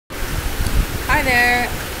Hi there,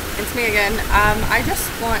 it's me again. I just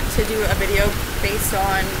want to do a video based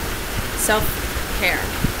on self-care.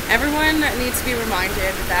 Everyone needs to be reminded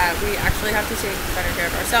that we actually have to take better care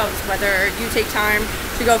of ourselves. Whether you take time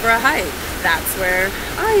to go for a hike, that's where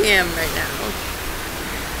I am right now.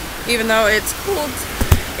 Even though it's cold,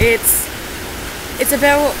 it's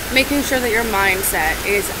about making sure that your mindset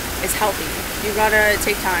is healthy. You gotta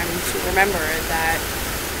take time to remember that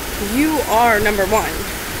you are number one.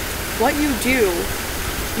 What you do,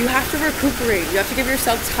 you have to recuperate. You have to give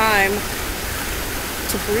yourself time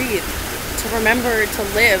to breathe, to remember to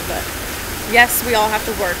live. Yes, we all have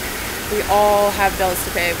to work. We all have bills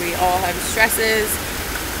to pay. We all have stresses.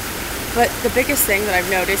 But the biggest thing that I've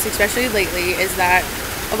noticed, especially lately, is that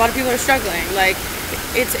a lot of people are struggling. Like,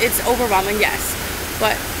 it's overwhelming, yes,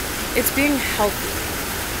 but it's being healthy.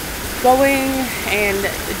 Going and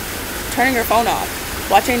turning your phone off,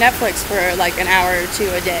 watching Netflix for like an hour or two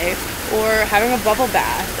a day, or having a bubble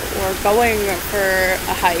bath, or going for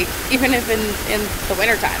a hike, even if in the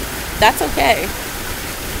wintertime. That's okay.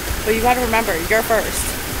 But you gotta remember, you're first.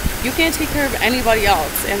 You can't take care of anybody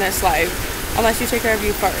else in this life unless you take care of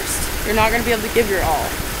you first. You're not gonna be able to give your all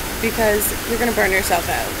because you're gonna burn yourself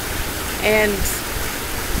out. And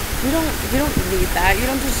you don't need that. You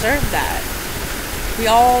don't deserve that.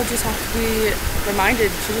 We all just have to be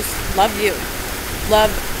reminded to just love you.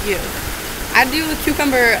 Love you. I do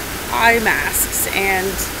cucumber eye masks and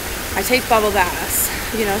I take bubble baths.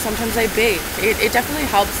 You know, sometimes I bake. It definitely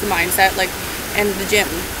helps the mindset. Like, and the gym.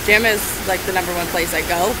 Gym is like the number one place I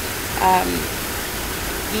go.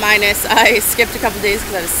 Minus I skipped a couple days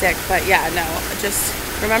because I was sick. But yeah, no. Just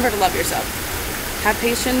remember to love yourself. Have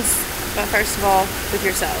patience, but first of all, with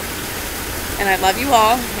yourself. And I love you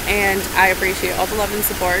all, and I appreciate all the love and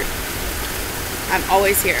support. I'm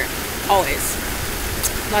always here. Always.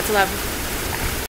 Lots of love.